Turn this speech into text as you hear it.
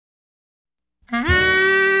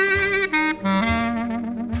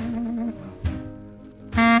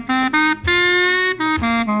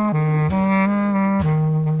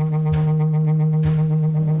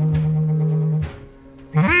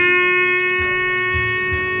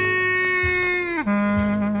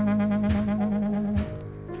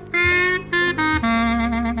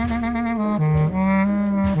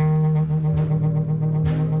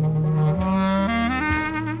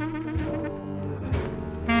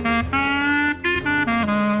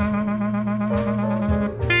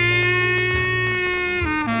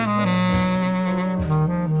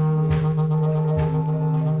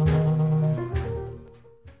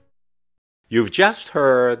You've just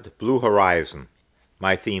heard Blue Horizon,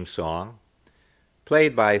 my theme song,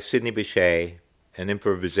 played by Sidney Bechet, an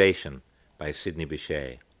improvisation by Sidney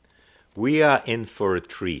Bechet. We are in for a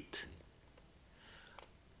treat.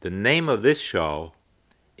 The name of this show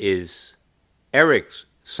is Eric's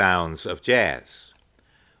Sounds of Jazz.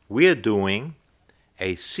 We are doing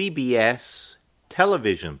a CBS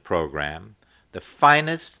television program, the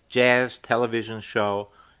finest jazz television show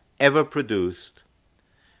ever produced,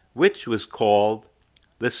 which was called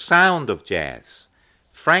The Sound of Jazz.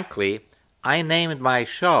 Frankly, I named my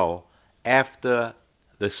show after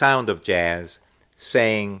The Sound of Jazz,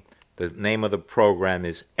 saying the name of the program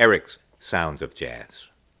is Eric's Sounds of Jazz.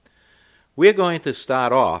 We're going to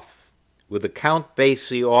start off with the Count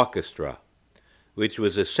Basie Orchestra, which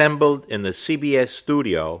was assembled in the CBS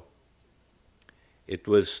studio. It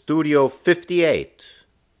was Studio 58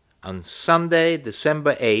 on Sunday,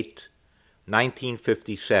 December 8,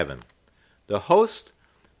 1957. The host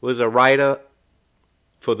was a writer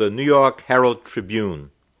for the New York Herald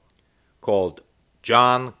Tribune called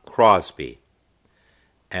John Crosby.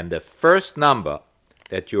 And the first number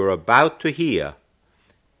that you're about to hear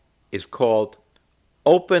is called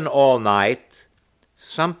Open All Night.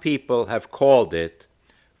 Some people have called it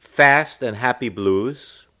Fast and Happy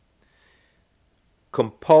Blues,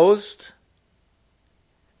 composed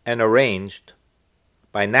and arranged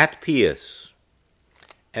by Nat Pierce.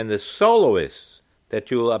 And the soloists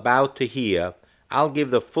that you're about to hear, I'll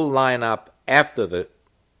give the full lineup after the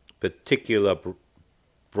particular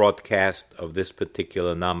broadcast of this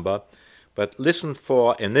particular number, but listen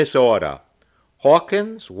for, in this order,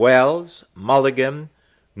 Hawkins, Wells, Mulligan,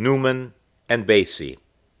 Newman, and Basie.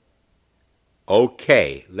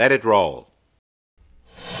 Okay, let it roll.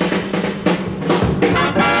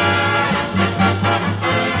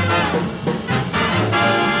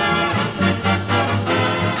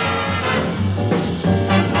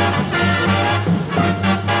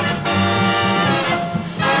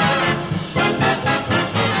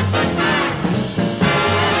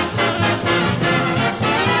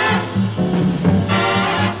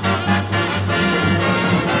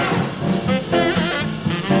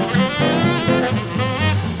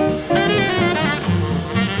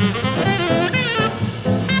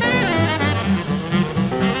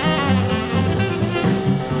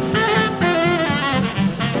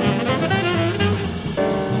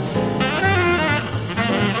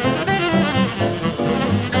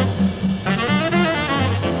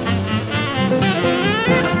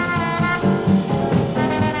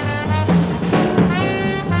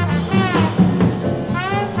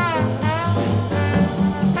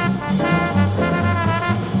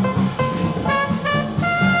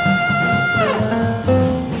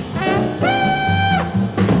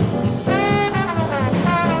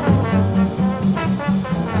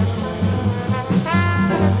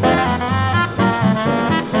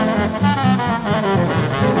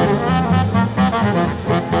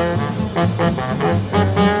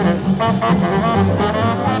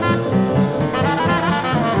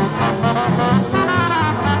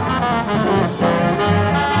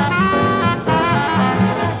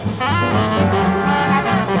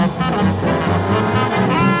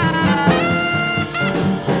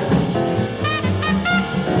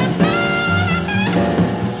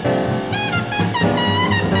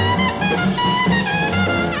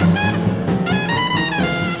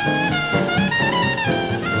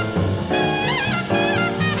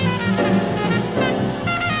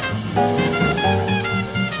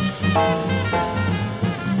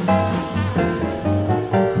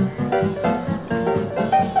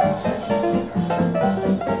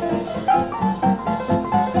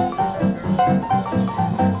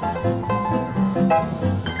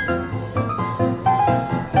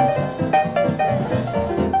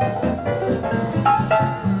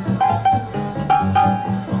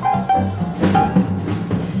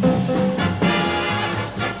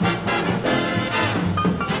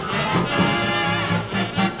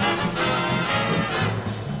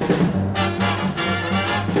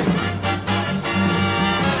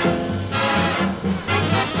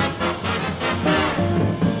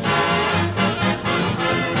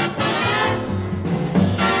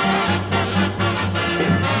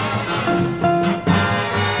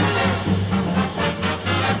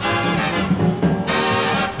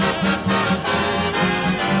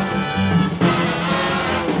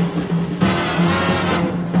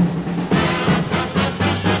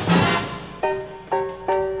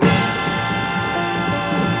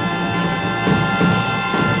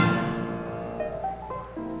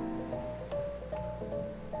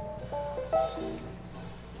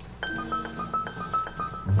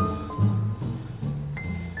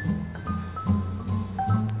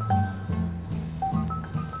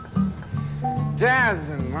 Jazz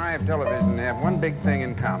and live television have one big thing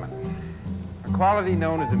in common, a quality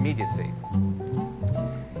known as immediacy.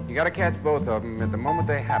 You got to catch both of them at the moment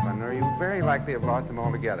they happen, or you very likely have lost them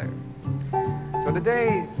altogether. So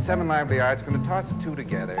today, Seven Lively Arts is going to toss the two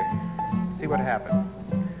together, see what happens.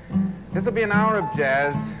 This will be an hour of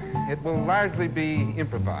jazz. It will largely be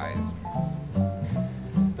improvised.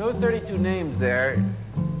 Those 32 names there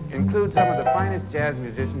include some of the finest jazz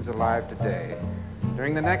musicians alive today.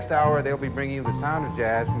 During the next hour, they'll be bringing you the sound of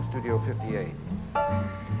jazz from Studio 58.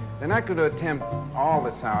 They're not going to attempt all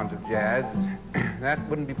the sounds of jazz. That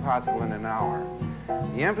wouldn't be possible in an hour.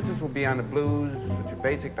 The emphasis will be on the blues, which are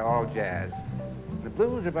basic to all jazz. The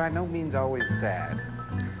blues are by no means always sad.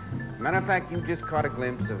 Matter of fact, you just caught a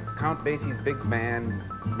glimpse of Count Basie's big band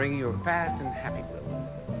bringing you a fast and happy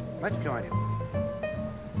blues. Let's join him.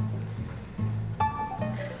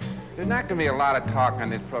 There's not going to be a lot of talk on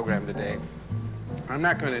this program today. I'm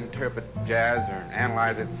not going to interpret jazz or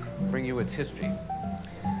analyze it, bring you its history.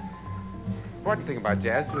 The important thing about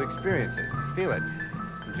jazz is to experience it, feel it,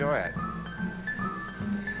 enjoy it.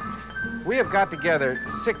 We have got together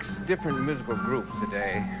 6 different musical groups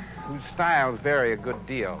today whose styles vary a good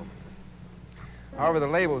deal. However, the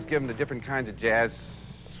labels given to different kinds of jazz,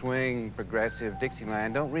 swing, progressive,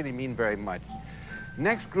 Dixieland, don't really mean very much.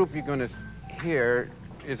 Next group you're going to hear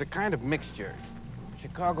is a kind of mixture.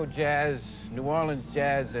 Chicago jazz, New Orleans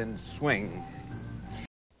jazz, and swing.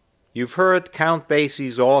 You've heard Count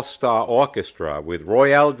Basie's All-Star Orchestra with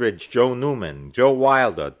Roy Eldridge, Joe Newman, Joe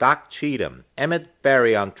Wilder, Doc Cheatham, Emmett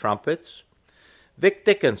Berry on trumpets, Vic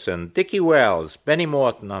Dickinson, Dickie Wells, Benny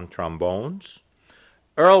Morton on trombones,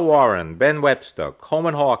 Earl Warren, Ben Webster,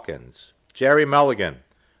 Coleman Hawkins, Jerry Mulligan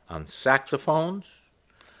on saxophones,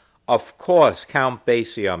 of course Count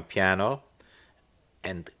Basie on piano,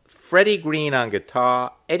 and Freddie Green on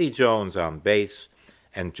guitar, Eddie Jones on bass,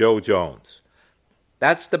 and Joe Jones.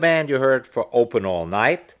 That's the band you heard for Open All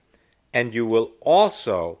Night, and you will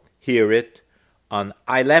also hear it on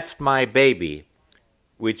I Left My Baby,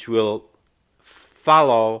 which will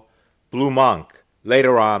follow Blue Monk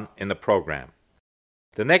later on in the program.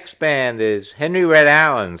 The next band is Henry Red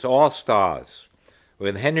Allen's All-Stars,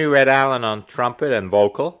 with Henry Red Allen on trumpet and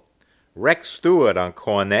vocal, Rex Stewart on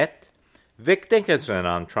cornet, Vic Dickinson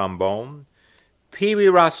on trombone, Pee Wee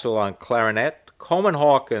Russell on clarinet, Coleman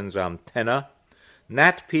Hawkins on tenor,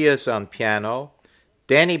 Nat Pierce on piano,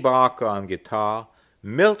 Danny Barker on guitar,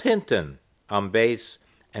 Milt Hinton on bass,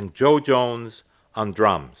 and Joe Jones on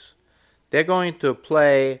drums. They're going to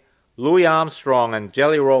play Louis Armstrong and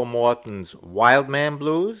Jelly Roll Morton's Wildman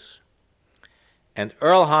Blues, and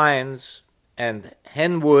Earl Hines and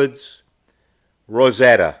Hen Wood's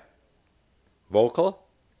Rosetta. Vocal,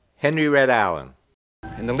 Henry Red Allen.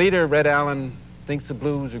 And the leader, Red Allen, thinks the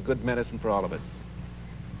blues are good medicine for all of us.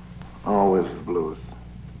 Always the blues.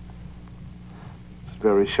 It's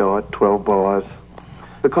very short, 12 bars.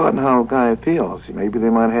 According to how a guy feels, maybe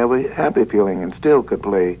they might have a happy feeling and still could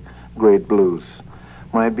play great blues.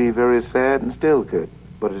 Might be very sad and still could.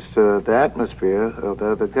 But it's the atmosphere of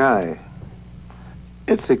the other guy.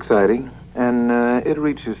 It's exciting, and it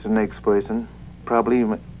reaches the next person. Probably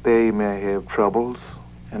they may have troubles,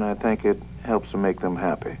 and I think it helps to make them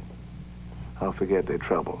happy. I'll forget their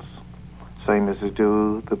troubles. Same as to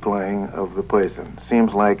do the playing of the person.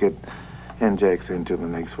 Seems like it injects into the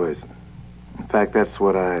next person. In fact, that's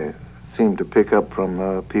what I seem to pick up from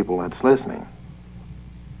the people that's listening.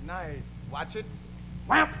 Nice. Watch it.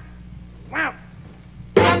 Wham! Wham!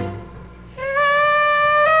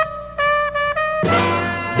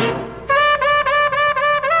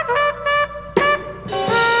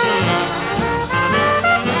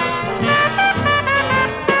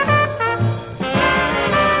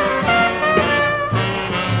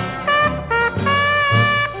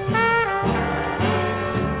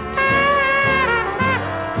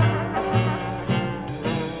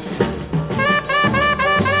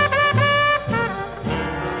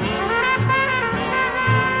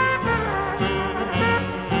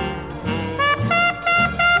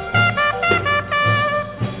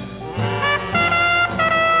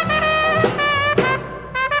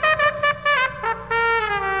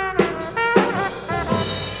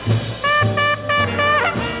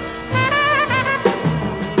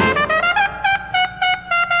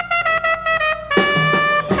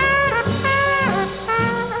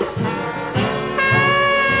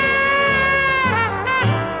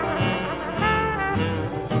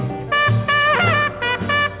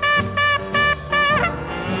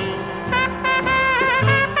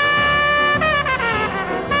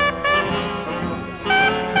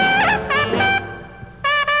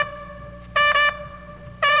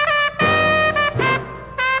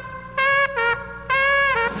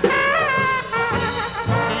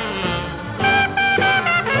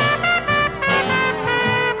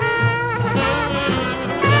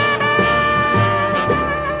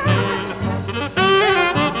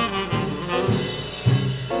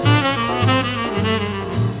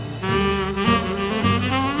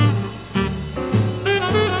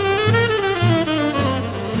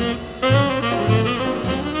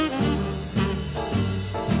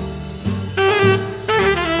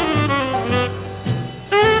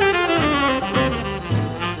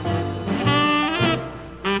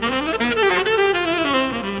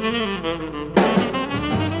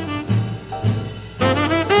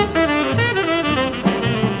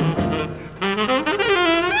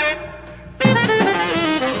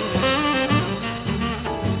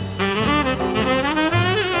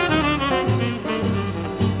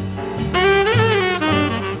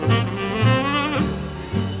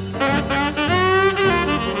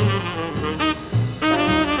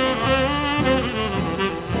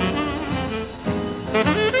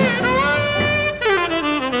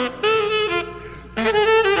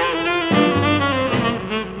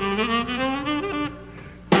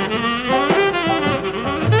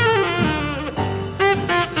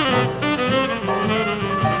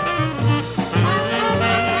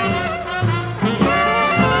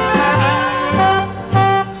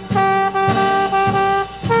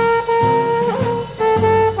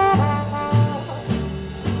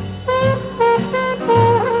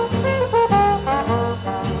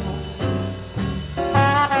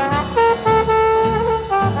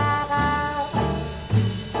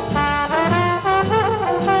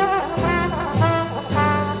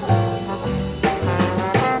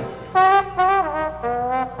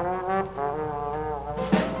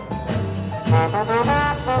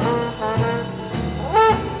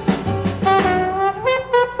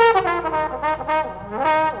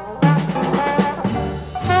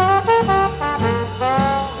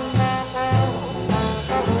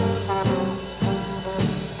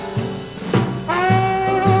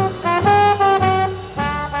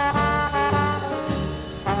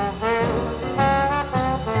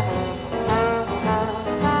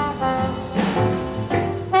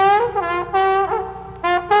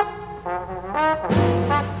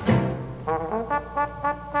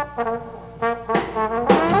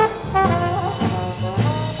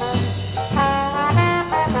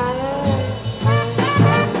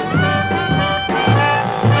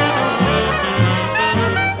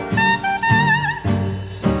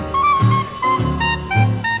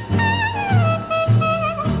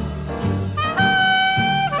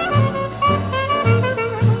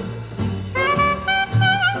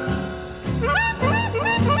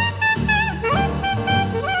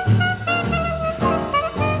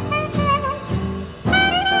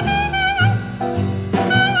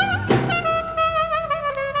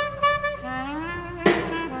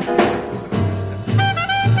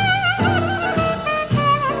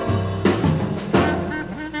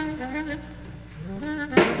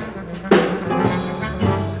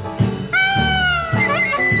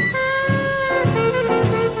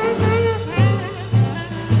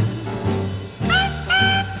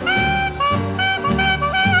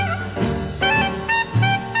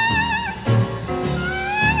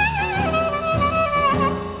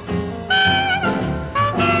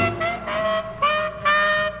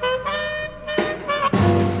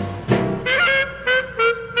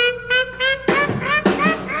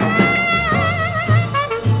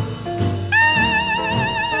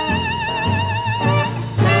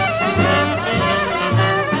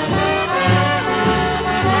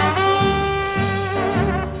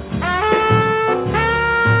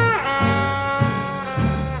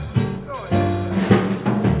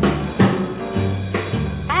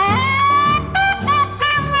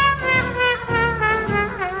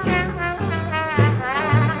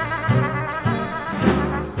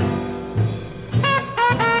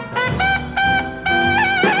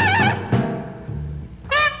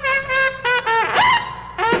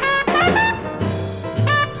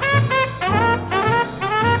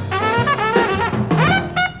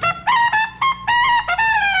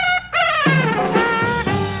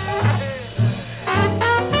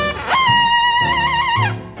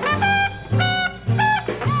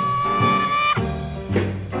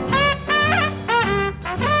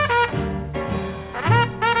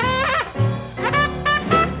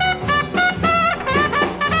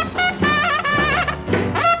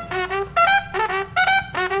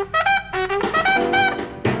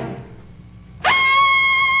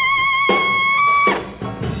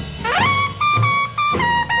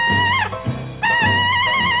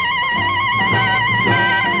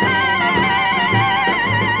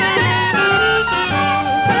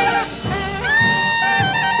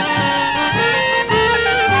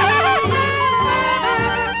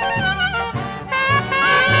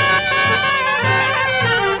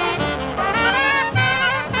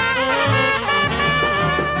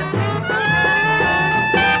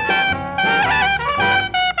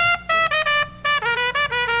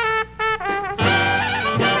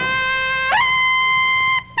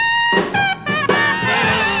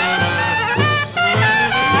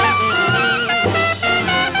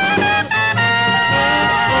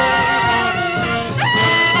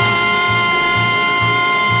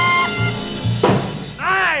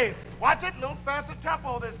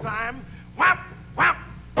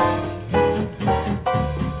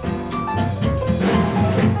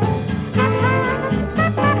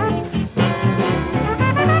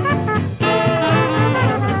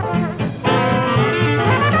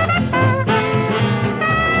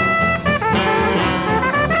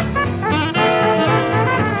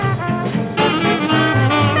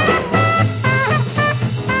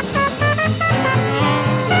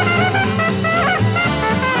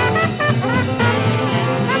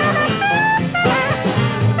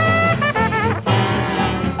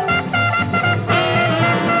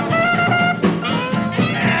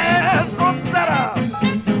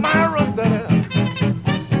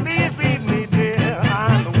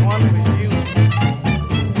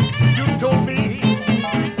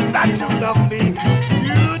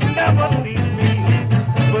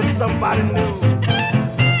 nobody knew.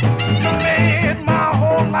 You made my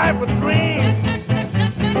whole life a dream.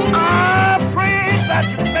 I pray that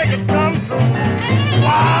you make it come true.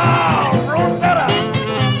 Wow, Rosetta,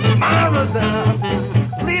 my Rosetta,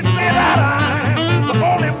 please say that I'm the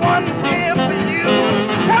only one here for you.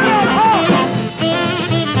 Come on home.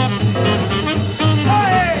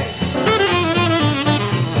 Hey.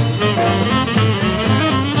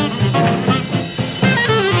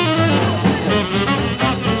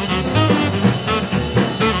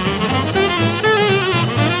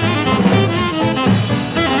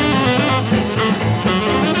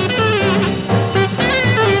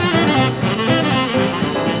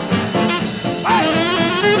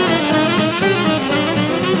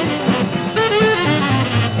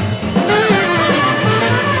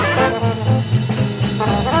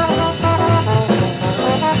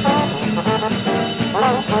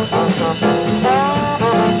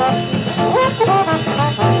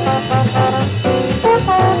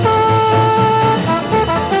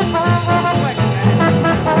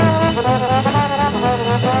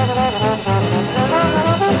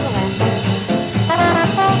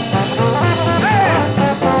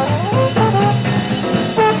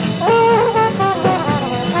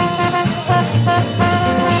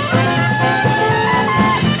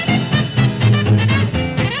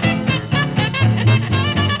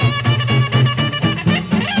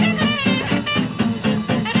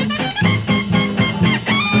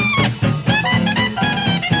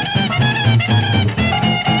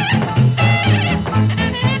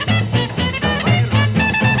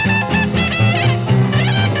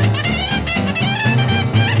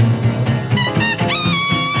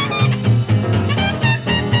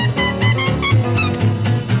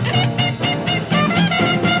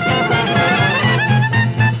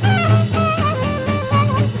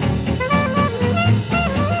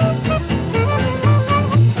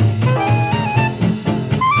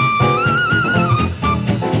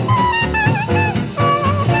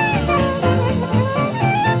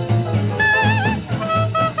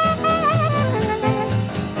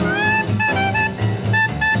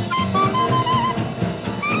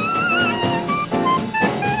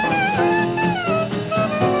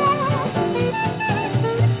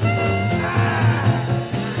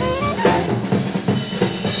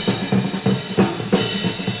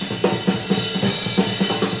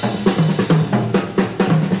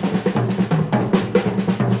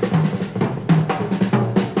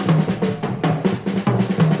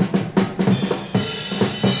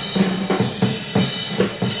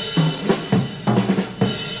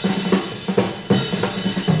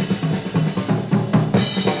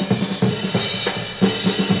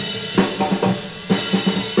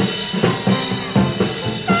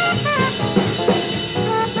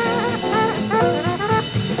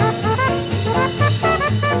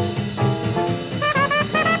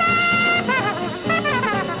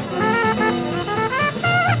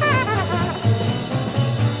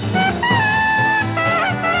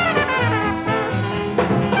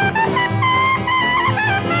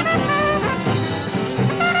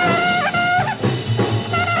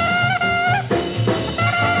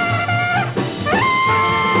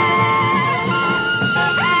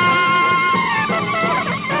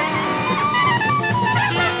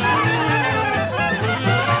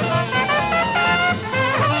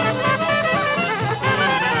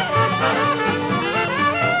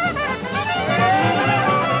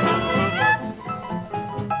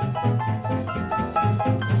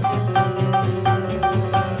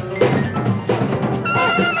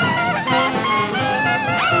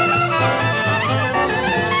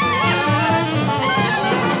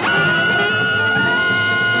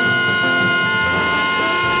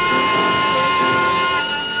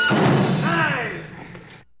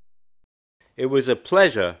 It was a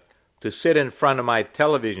pleasure to sit in front of my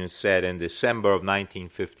television set in December of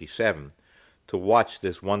 1957 to watch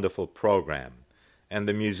this wonderful program. And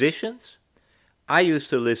the musicians? I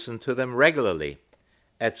used to listen to them regularly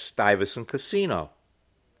at Stuyvesant Casino.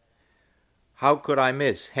 How could I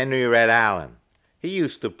miss Henry Red Allen? He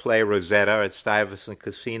used to play Rosetta at Stuyvesant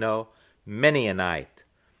Casino many a night.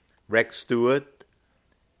 Rex Stewart,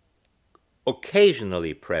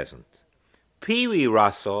 occasionally present. Pee Wee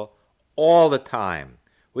Russell, all the time.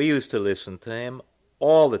 We used to listen to him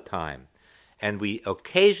all the time. And we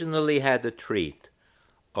occasionally had the treat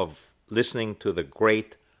of listening to the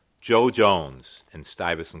great Joe Jones in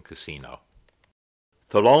Stuyvesant Casino.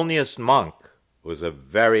 Thelonious Monk was a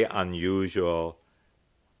very unusual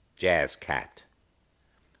jazz cat.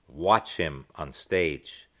 Watch him on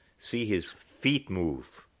stage. See his feet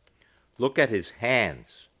move. Look at his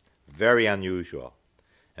hands. Very unusual.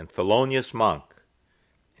 And Thelonious Monk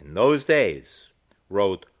in those days,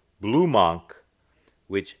 wrote Blue Monk,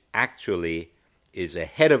 which actually is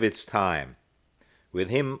ahead of its time, with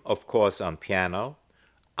him, of course, on piano,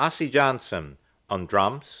 Ossie Johnson on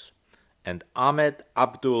drums, and Ahmed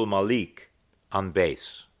Abdul Malik on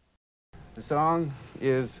bass. The song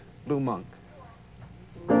is Blue Monk.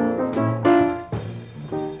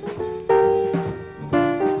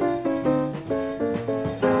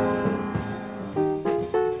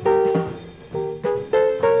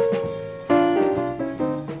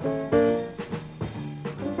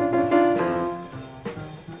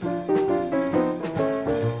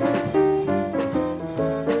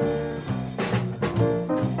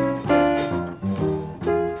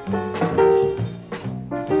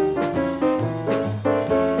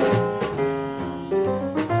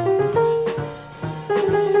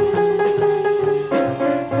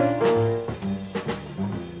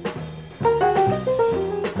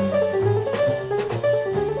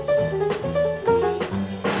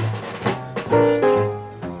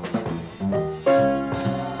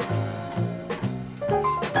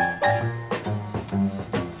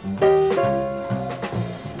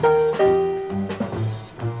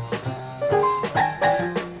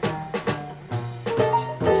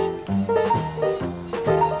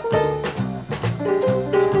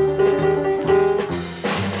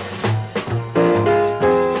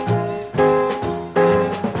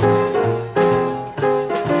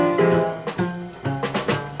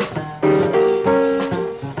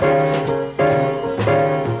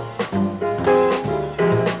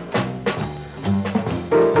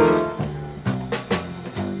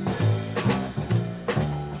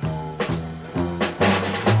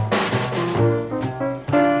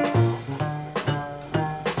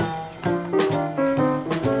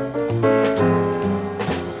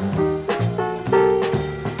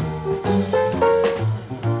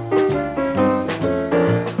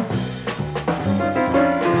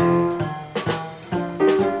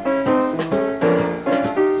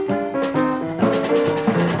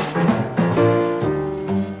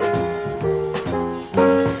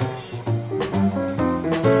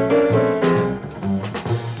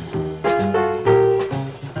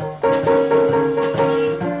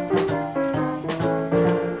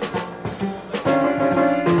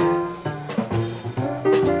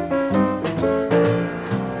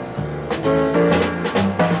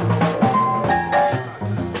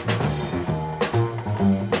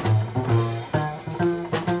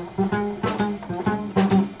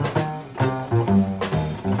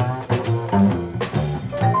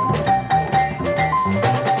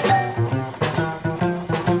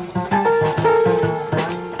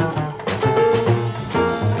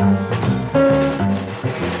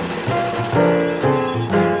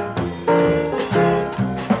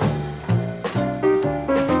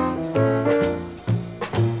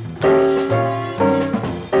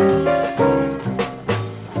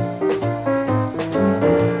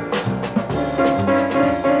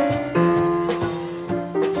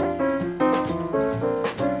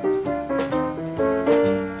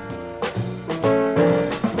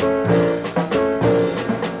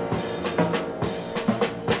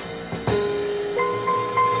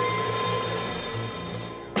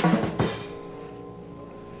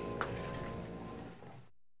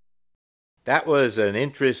 That was an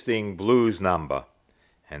interesting blues number.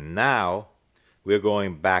 And now we're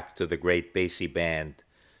going back to the great Basie Band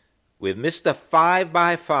with Mr.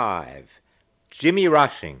 5x5, Jimmy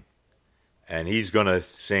Rushing. And he's going to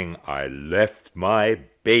sing I Left My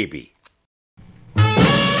Baby.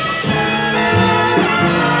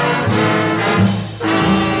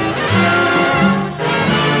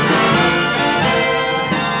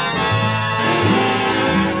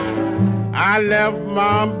 I left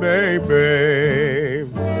my baby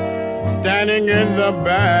standing in the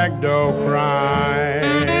back door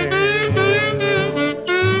crying.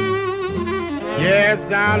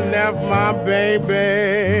 Yes, I left my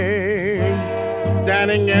baby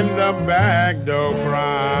standing in the back door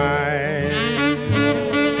crying.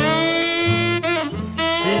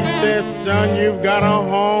 She said, son, you've got a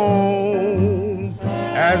home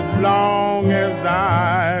as long as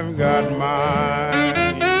I've got mine.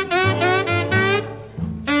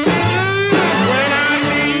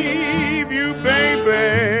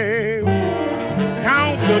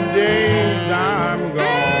 The days I'm gone.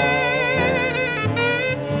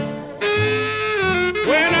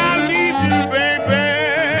 When I leave you, baby,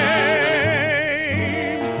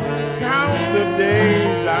 count the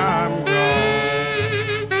days I'm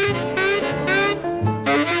gone.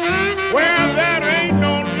 Well, there ain't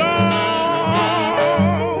no love,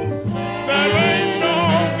 there ain't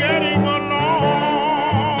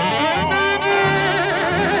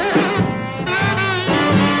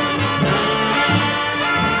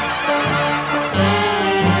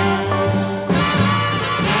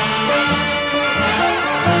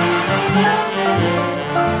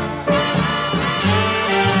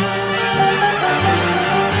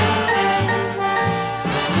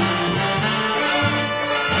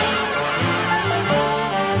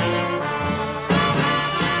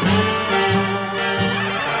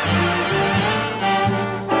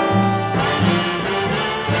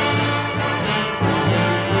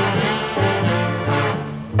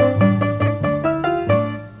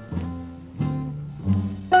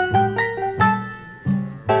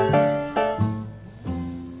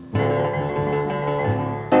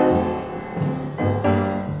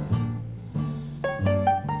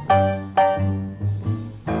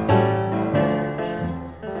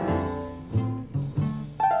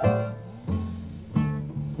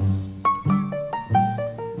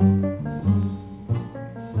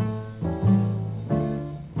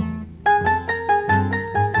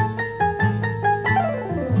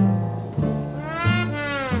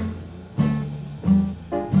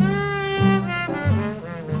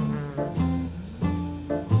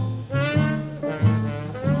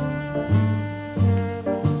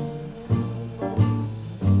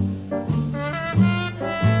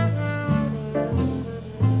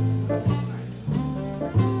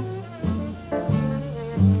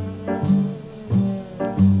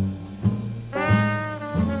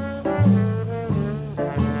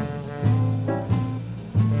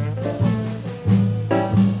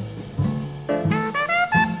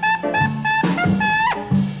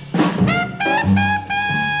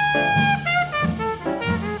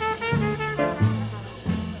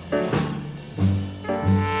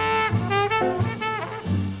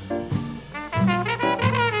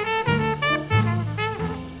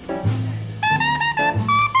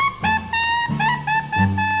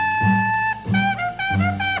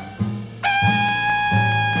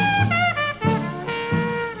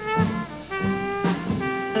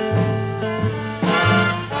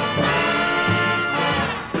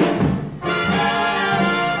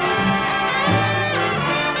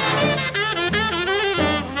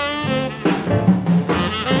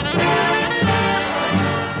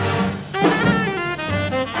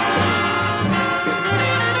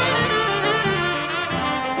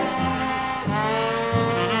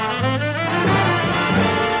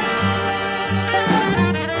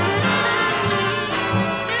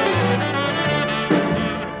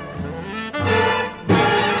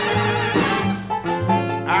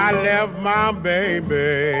left my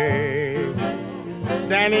baby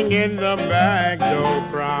standing in the back door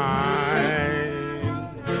crying.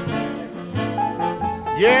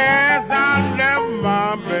 Yes, I left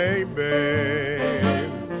my baby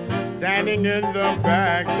standing in the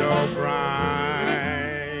back door crying.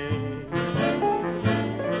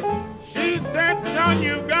 She said, son,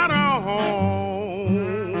 you got a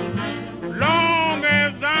home long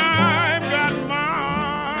as I've got mine.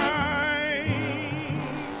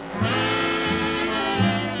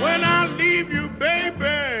 When I leave you, baby,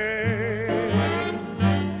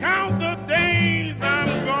 count the days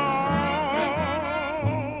I'm gone.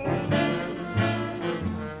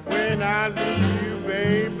 When I leave you,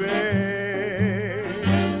 baby,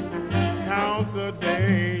 count the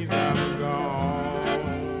days I'm gone.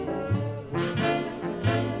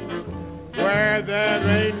 Where there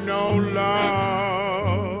ain't no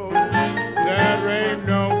love, there ain't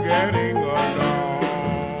no getting along.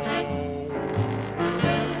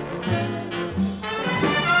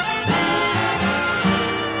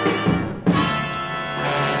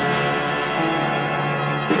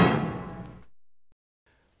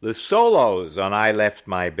 The solos on I Left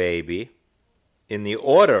My Baby, in the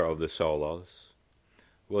order of the solos,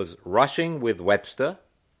 was Rushing with Webster,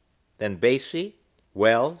 then Basie,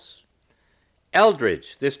 Wells,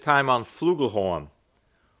 Eldridge, this time on flugelhorn,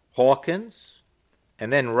 Hawkins,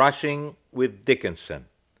 and then Rushing with Dickinson.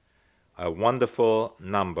 A wonderful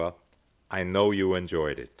number. I know you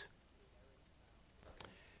enjoyed it.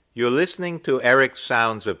 You're listening to Eric's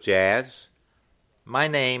Sounds of Jazz. My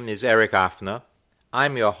name is Eric Offner.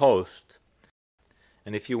 I'm your host,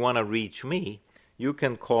 and if you want to reach me, you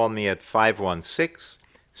can call me at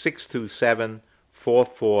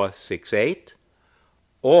 516-627-4468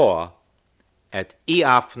 or at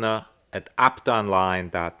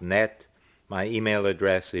eoffner@optonline.net. My email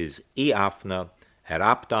address is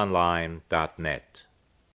eoffner@optonline.net.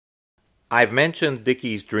 I've mentioned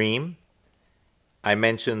Dickie's Dream. I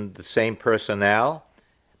mentioned the same personnel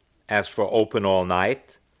as for Open All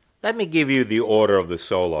Night. Let me give you the order of the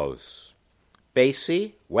solos.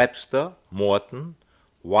 Basie, Webster, Morton,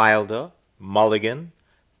 Wilder, Mulligan,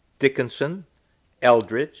 Dickinson,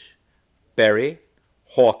 Eldridge, Berry,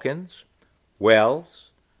 Hawkins,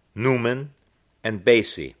 Wells, Newman, and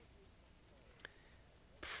Basie.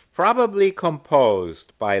 Probably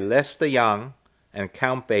composed by Lester Young and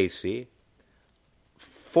Count Basie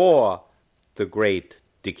for the great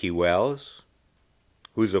Dickie Wells,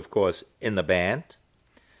 who's of course in the band,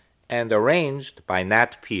 and arranged by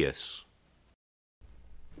Nat Pierce.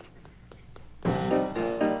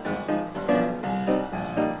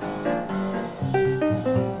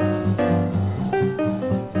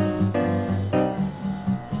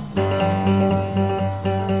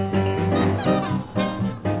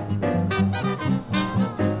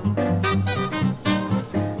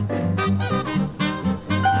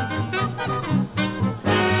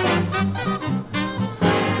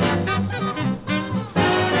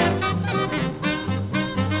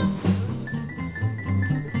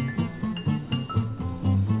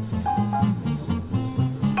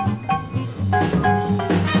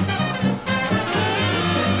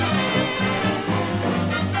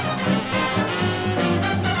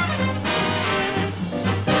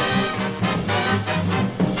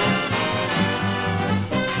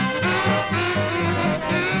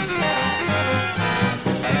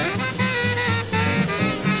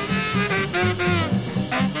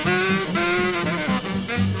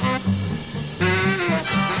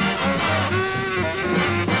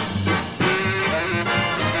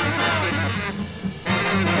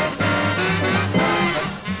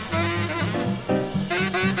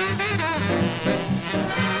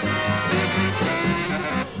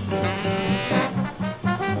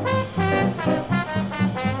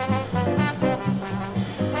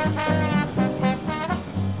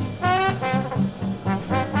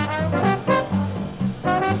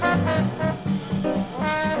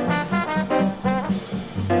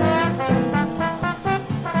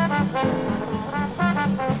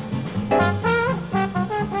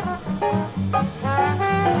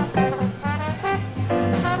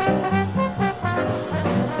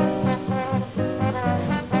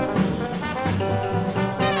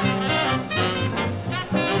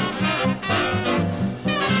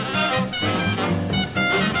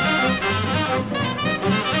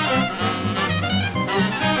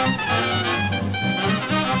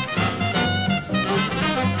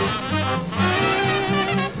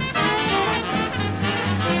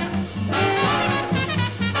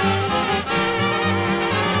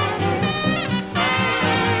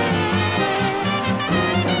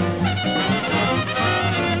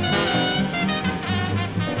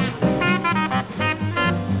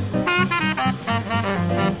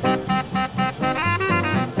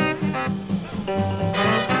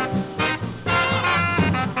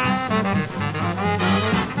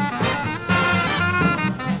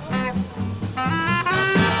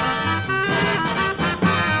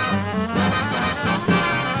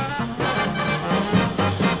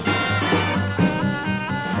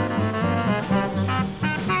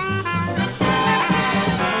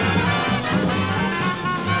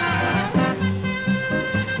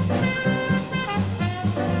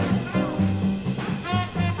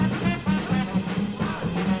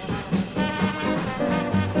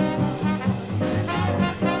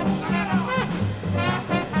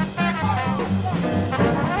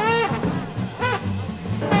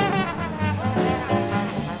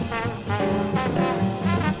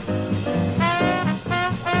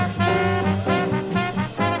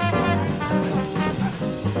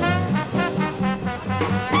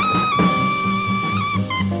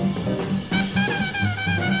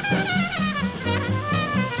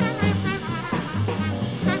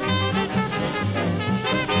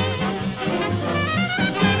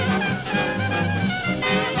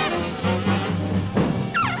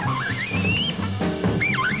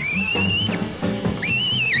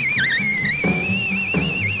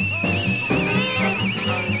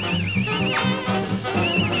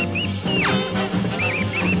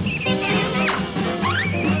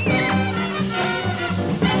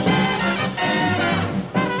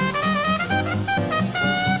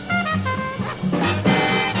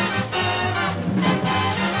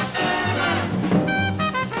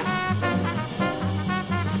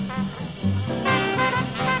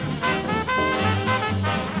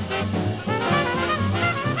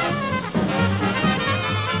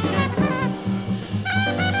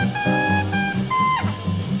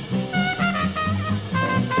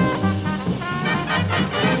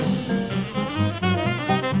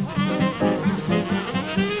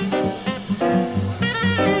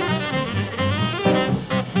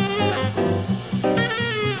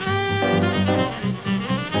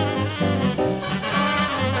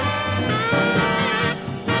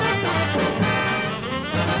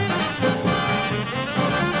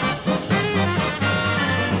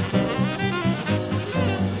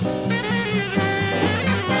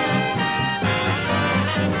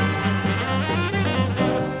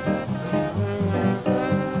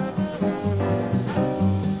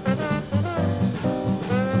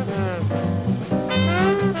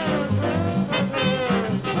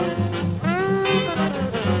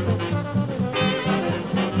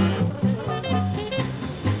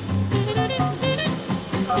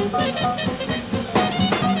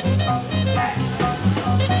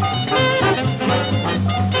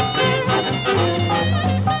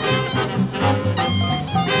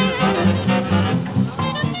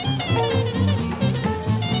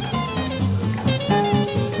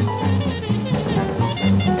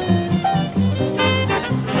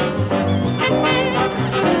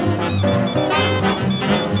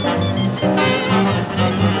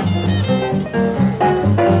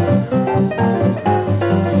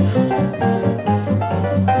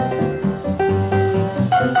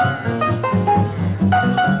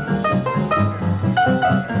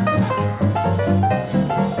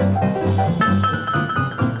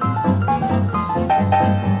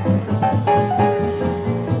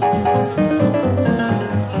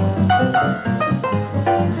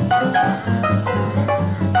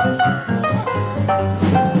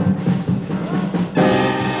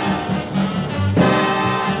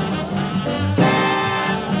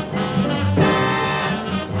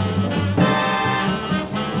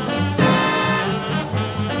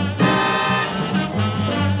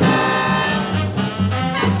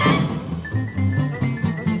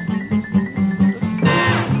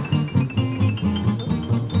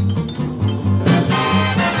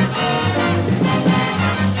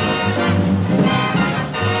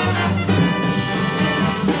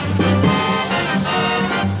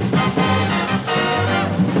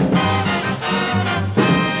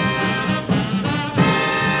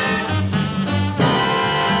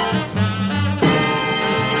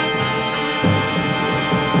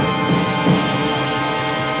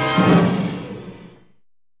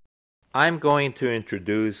 I'm going to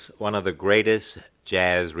introduce one of the greatest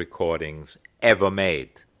jazz recordings ever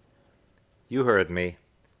made. You heard me.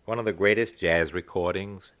 One of the greatest jazz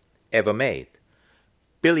recordings ever made.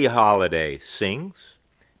 Billie Holiday sings.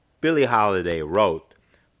 Billie Holiday wrote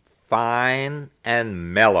Fine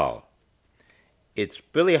and Mellow. It's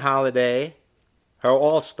Billie Holiday, her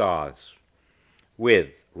all-stars,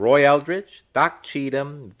 with Roy Eldridge, Doc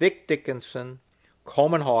Cheatham, Vic Dickinson,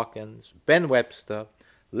 Coleman Hawkins, Ben Webster,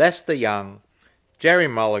 Lester Young, Jerry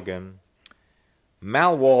Mulligan,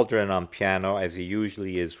 Mal Waldron on piano, as he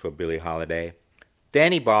usually is for Billie Holiday,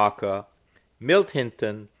 Danny Barker, Milt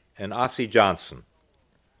Hinton, and Ossie Johnson.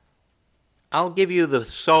 I'll give you the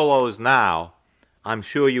solos now. I'm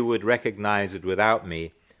sure you would recognize it without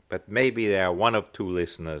me, but maybe there are one of two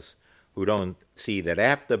listeners who don't see that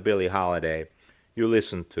after Billie Holiday, you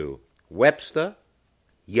listen to Webster,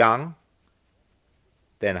 Young,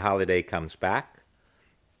 then Holiday comes back,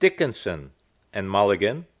 Dickinson and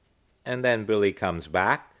Mulligan, and then Billie comes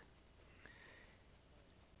back.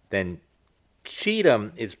 Then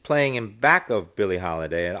Cheatham is playing in back of Billie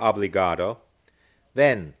Holiday, an obligato.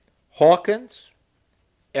 Then Hawkins,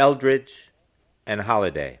 Eldridge, and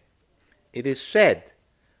Holiday. It is said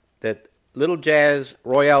that Little Jazz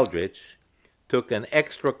Roy Eldridge took an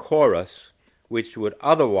extra chorus which would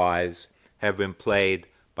otherwise have been played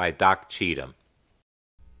by Doc Cheatham.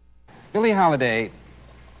 Billie Holiday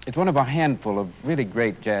is one of a handful of really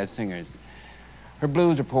great jazz singers. Her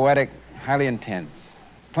blues are poetic, highly intense.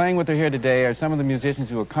 Playing with her here today are some of the musicians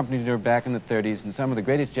who accompanied her back in the 30s and some of the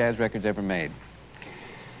greatest jazz records ever made.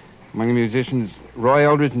 Among the musicians, Roy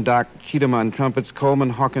Eldridge and Doc Cheatham on trumpets, Coleman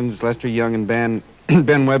Hawkins, Lester Young and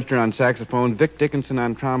Ben Webster on saxophone, Vic Dickinson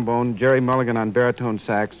on trombone, Jerry Mulligan on baritone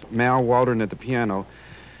sax, Mal Waldron at the piano,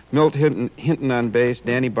 Milt Hinton on bass,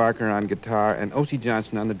 Danny Barker on guitar, and Ossie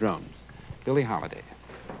Johnson on the drums. Billie Holiday.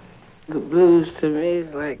 The blues to me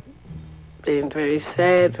is like being very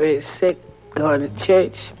sad, very sick, going to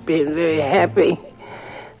church, being very happy.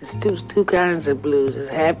 There's two kinds of blues. There's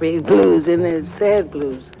happy blues and there's sad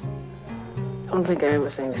blues. I don't think I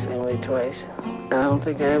ever sing the same way twice. I don't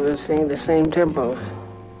think I ever sing the same tempos.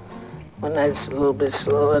 One night it's a little bit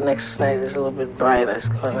slower, next night it's a little bit brighter. It's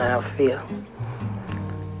kind of how I feel.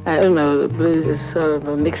 I don't know, the blues is sort of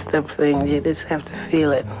a mixed up thing. You just have to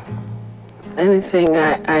feel it. Anything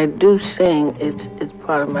I do sing, it's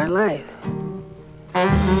part of my life.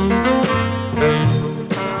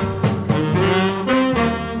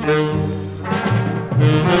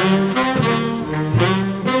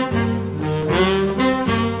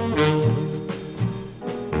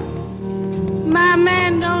 My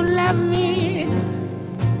man don't love me.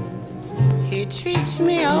 He treats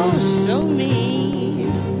me oh so mean.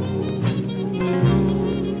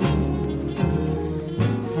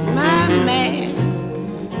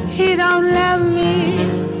 He don't love me.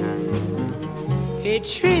 He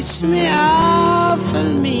treats me awful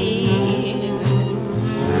mean.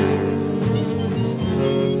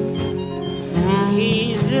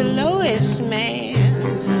 He's the lowest man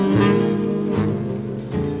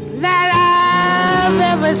that I've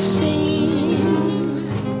ever seen.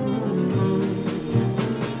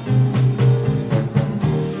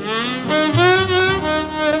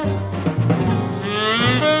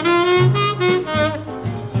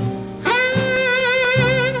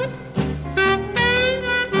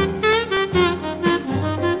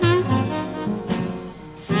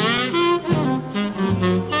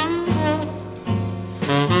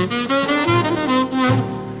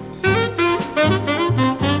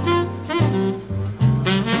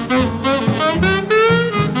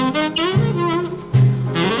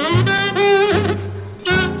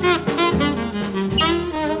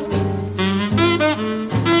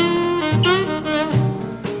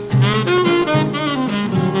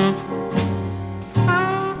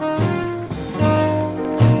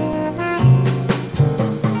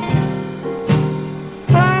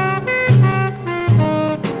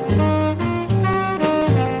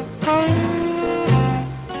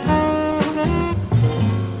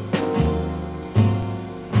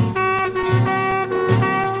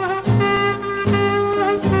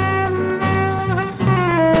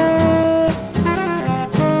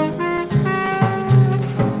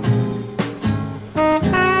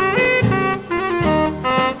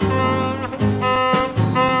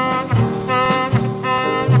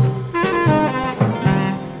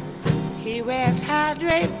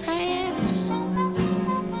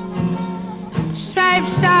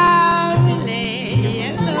 stripes are really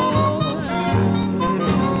yellow.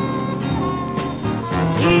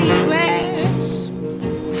 He wears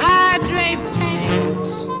high draped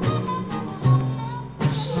pants.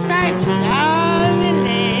 Stripes are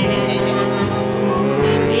really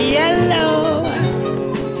yellow.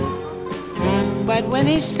 But when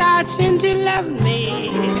he starts in to love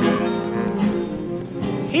me,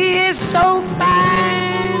 he is so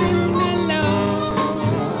fine and mellow.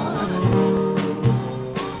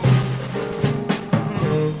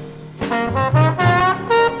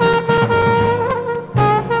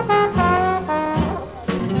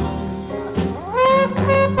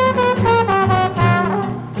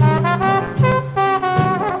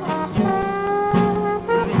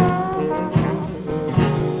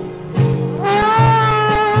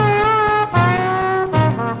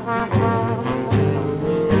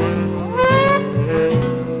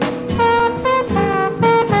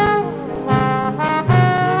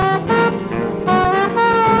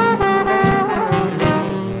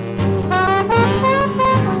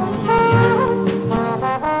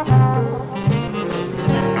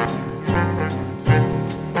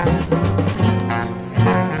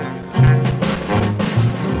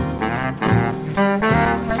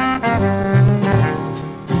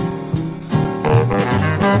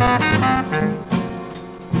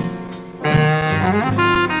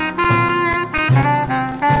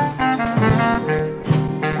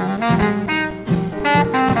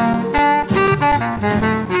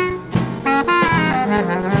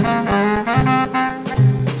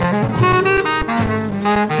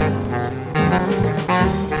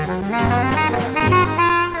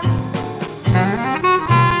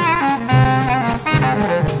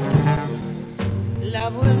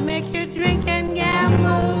 Love will make you drink and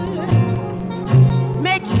gamble,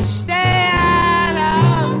 make you stay out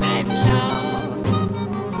all night long.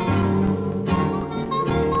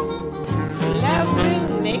 Love will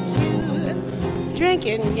make you drink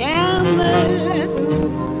and gamble,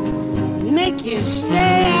 make you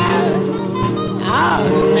stay out all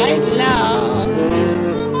night long.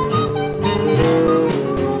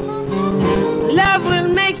 Love will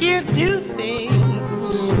make you do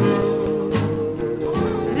things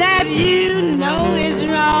that you know is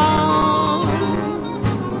wrong.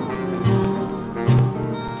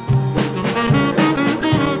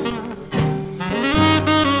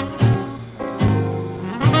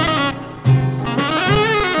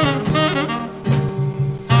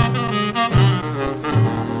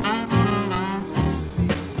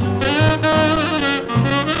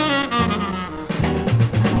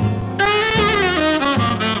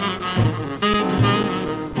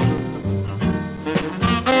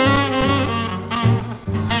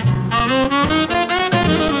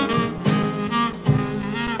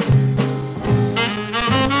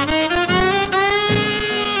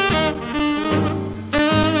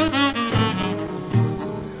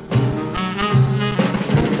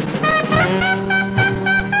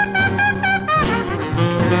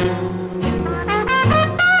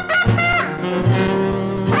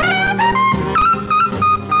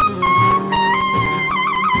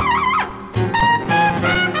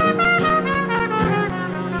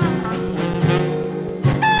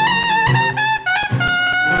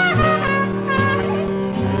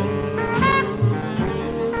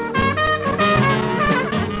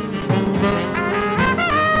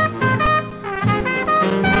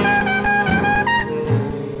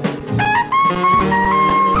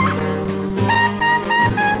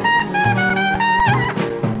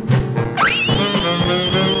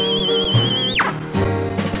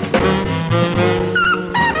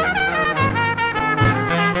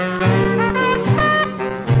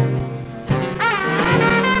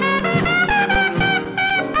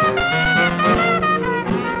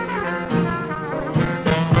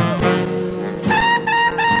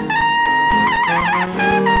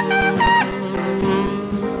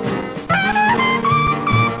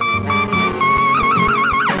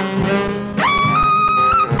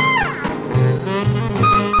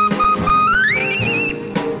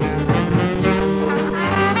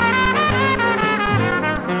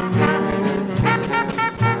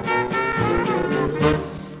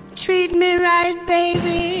 Treat me right,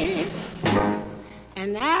 baby,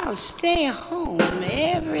 and I'll stay home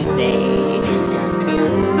every day.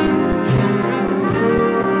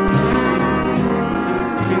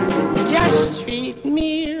 Just treat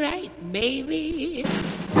me right, baby,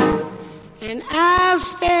 and I'll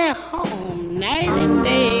stay home night and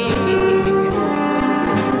day.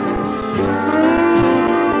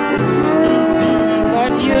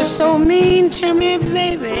 But you're so mean to me,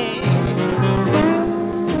 baby,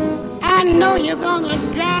 I know you're gonna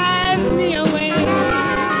drive me away.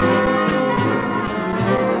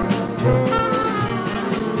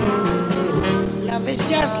 Love is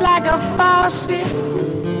just like a faucet.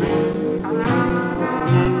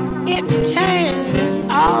 It turns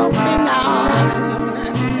off and on.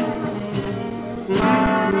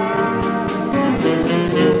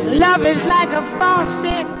 Love is like a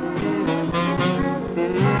faucet.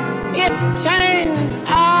 It turns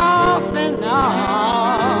off and on.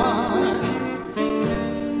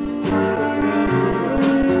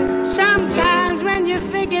 Sometimes when you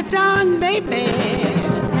think it's on, baby,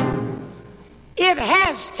 it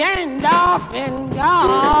has turned off and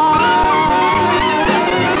gone.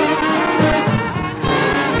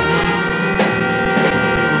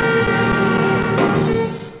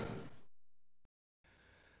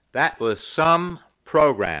 That was some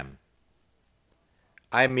program.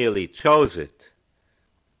 I merely chose it,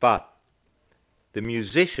 but the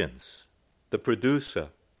musicians, the producer,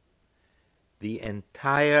 the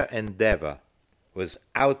entire endeavor was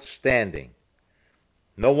outstanding.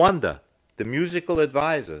 No wonder the musical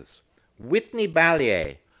advisors, Whitney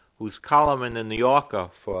Balliet, whose column in the New Yorker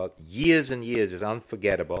for years and years is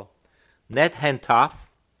unforgettable, Ned Hentoff,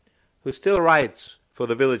 who still writes for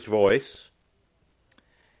the Village Voice,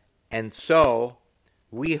 and so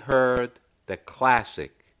we heard the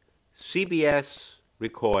classic CBS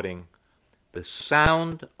recording, The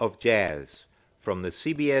Sound of Jazz, from the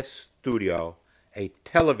CBS studio, a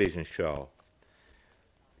television show.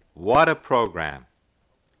 What a program.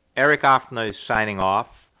 Eric Offner is signing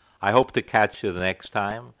off. I hope to catch you the next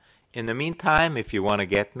time. In the meantime, if you want to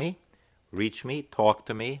get me, reach me, talk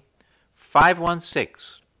to me,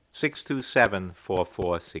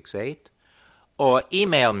 516-627-4468, or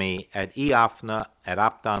email me at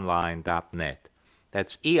eoffner@optonline.net.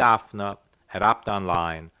 That's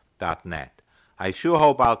eoffner@optonline.net. I sure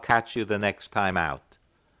hope I'll catch you the next time out.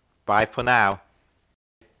 Bye for now.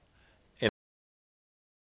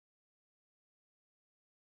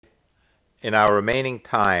 In our remaining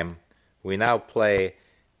time, we now play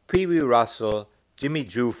Pee Wee Russell, Jimmy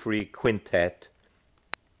Giuffre Quintet,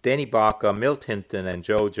 Denny Barker, Milt Hinton, and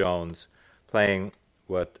Joe Jones playing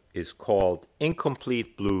what is called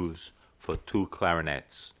Incomplete Blues for two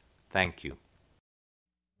clarinets. Thank you.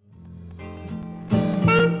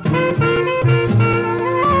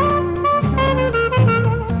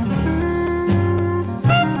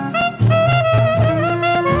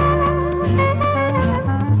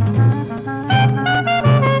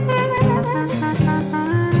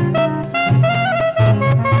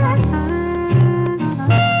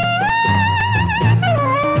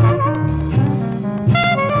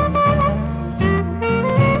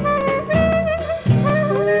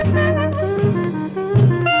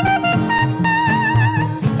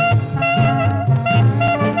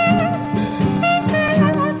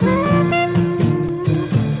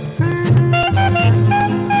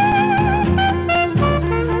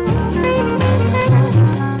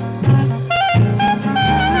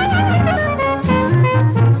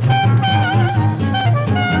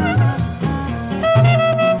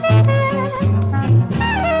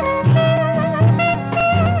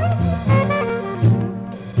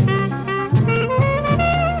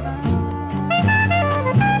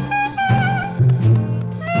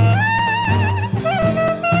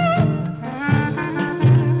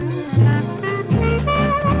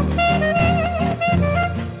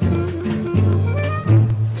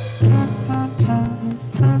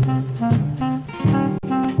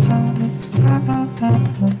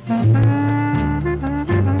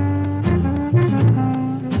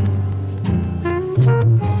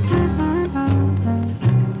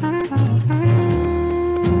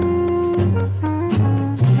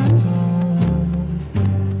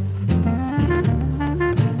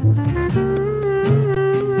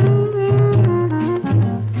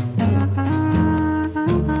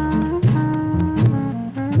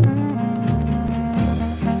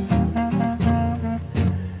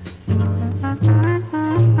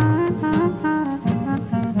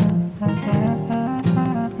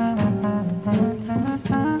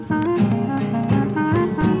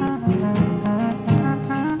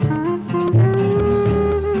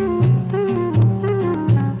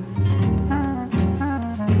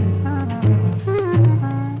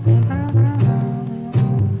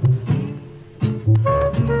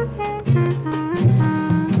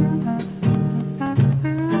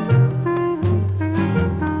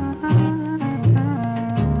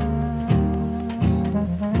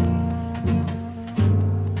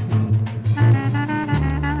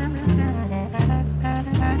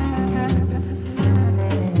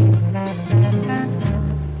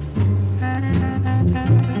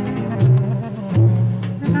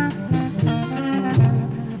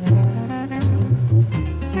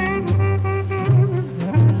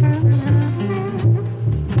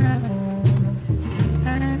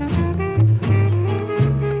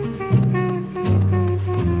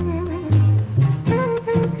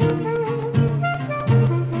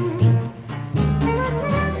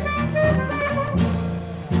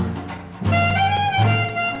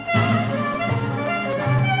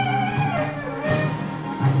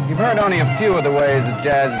 You've heard only a few of the ways that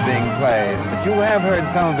jazz is being played, but you have heard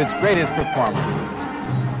some of its greatest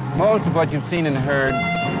performances. Most of what you've seen and heard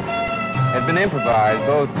has been improvised,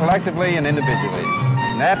 both collectively and individually.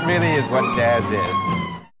 And that really is what jazz is.